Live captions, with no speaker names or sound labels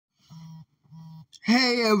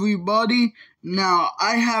Hey everybody, now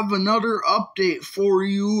I have another update for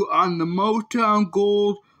you on the Motown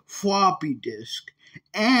Gold floppy disk.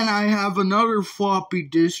 And I have another floppy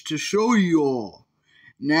disk to show you all.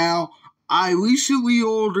 Now, I recently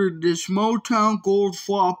ordered this Motown Gold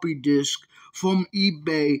floppy disk from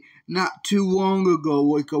eBay not too long ago,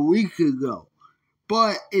 like a week ago.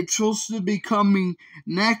 But it's supposed to be coming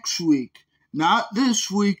next week. Not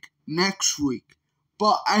this week, next week.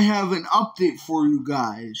 But I have an update for you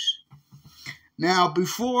guys. Now,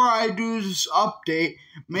 before I do this update,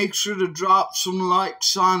 make sure to drop some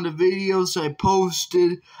likes on the videos I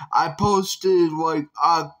posted. I posted like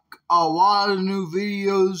a lot of new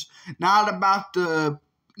videos, not about the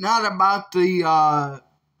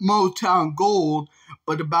Motown Gold,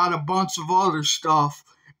 but about a bunch of other stuff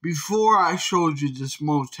before I showed you this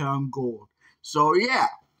Motown Gold. So yeah.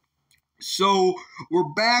 So,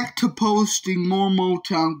 we're back to posting more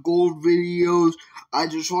Motown Gold videos. I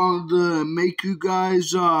just wanted to make you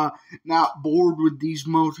guys not bored with these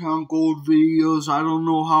Motown Gold videos. I don't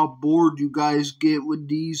know how bored you guys get with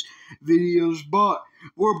these videos, but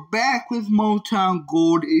we're back with Motown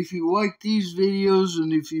Gold. If you like these videos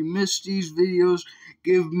and if you miss these videos,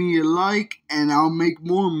 give me a like and I'll make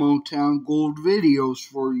more Motown Gold videos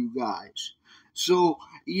for you guys. So,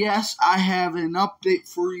 yes, I have an update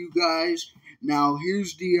for you guys. Now,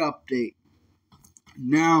 here's the update.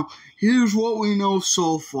 Now, here's what we know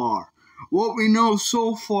so far. What we know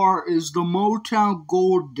so far is the Motown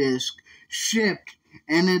Gold disc shipped,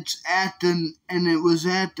 and it was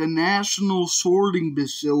at the National Sorting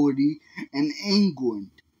Facility in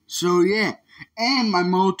England. So yeah, and my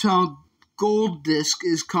Motown Gold disc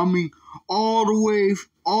is coming all the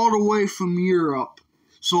way from Europe.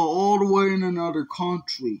 So all the way in another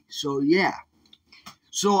country. So yeah.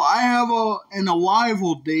 So I have an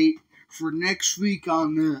arrival date for next week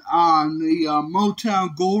on the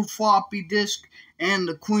Motown Gold floppy disk and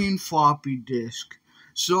the Queen floppy disk.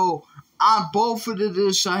 So on both of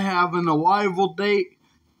this I have an arrival date.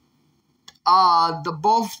 The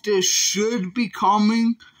both discs should be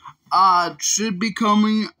coming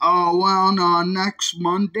around next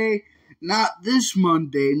Monday. Not this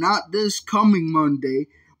Monday, not this coming Monday,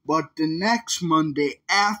 but the next Monday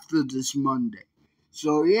after this Monday.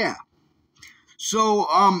 So yeah. So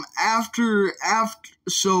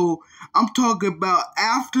so I'm talking about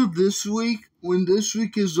after this week, when this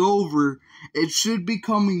week is over, it should be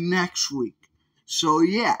coming next week. So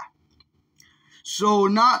yeah. So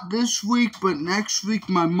not this week, but next week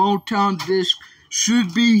my Motown disc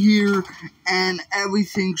should be here, and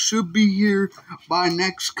everything should be here by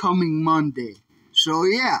next coming Monday. So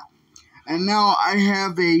yeah, and now I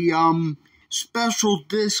have a special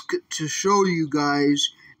disc to show you guys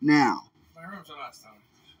now.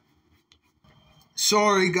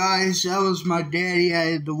 Sorry guys, that was my daddy. I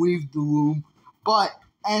had to leave the room. But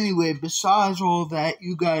anyway, besides all that,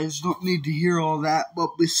 you guys don't need to hear all that.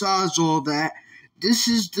 But besides all that, this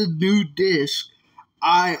is the new disc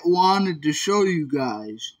I wanted to show you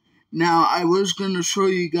guys. Now, I was going to show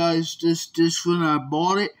you guys this disc when I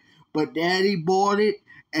bought it, but Daddy bought it,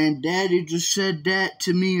 and Daddy just said that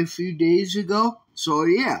to me a few days ago. So,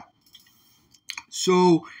 yeah.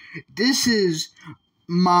 So, this is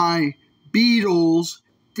my Beatles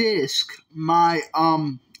disc, my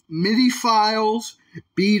MIDI files,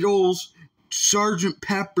 Beatles Sgt.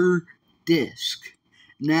 Pepper disc.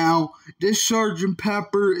 Now, this Sgt.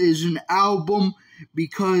 Pepper is an album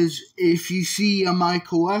because if you see my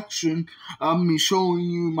collection of me showing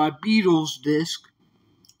you my Beatles disc,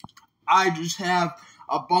 I just have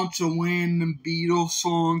a bunch of random Beatles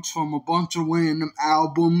songs from a bunch of random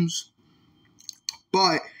albums.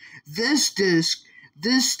 But this disc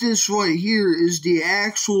right here is the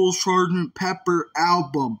actual Sgt. Pepper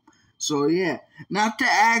album. So yeah, not the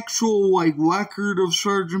actual record of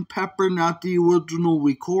Sgt. Pepper, not the original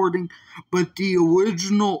recording, but the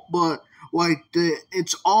original,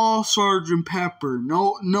 it's all Sgt. Pepper.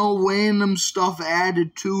 No random stuff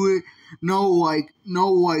added to it. No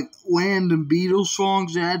random Beatles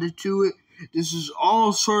songs added to it. This is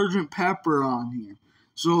all Sgt. Pepper on here.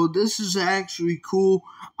 So this is actually cool.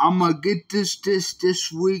 I'm gonna get this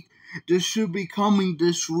week. This should be coming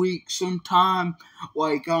this week sometime.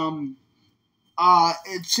 It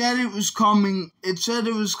said it was coming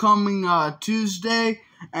Tuesday,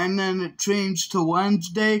 and then it changed to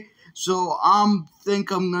Wednesday. So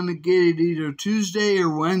think I'm gonna get it either Tuesday or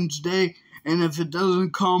Wednesday. And if it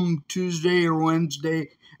doesn't come Tuesday or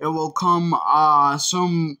Wednesday, it will come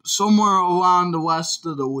somewhere around the rest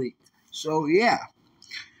of the week. So yeah.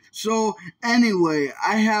 So anyway,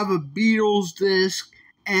 I have a Beatles disc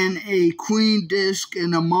and a Queen disc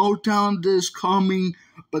and a Motown disc coming,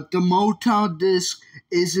 but the Motown disc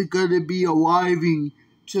isn't gonna be arriving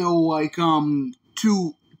till like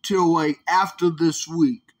after this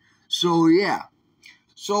week. So yeah.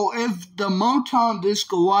 So if the Motown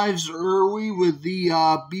disc arrives early with the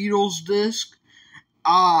Beatles disc,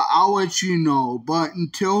 I'll let you know. But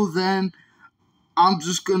until then, I'm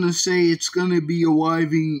just gonna say it's gonna be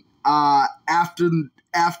arriving after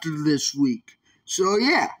this week. So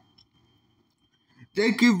yeah.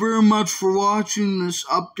 Thank you very much for watching this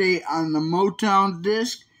update on the Motown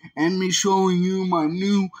disc and me showing you my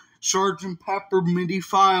new Sgt. Pepper MIDI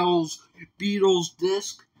Files Beatles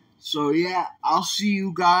disc. So yeah, I'll see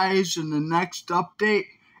you guys in the next update.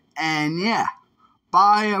 And yeah,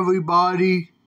 bye everybody.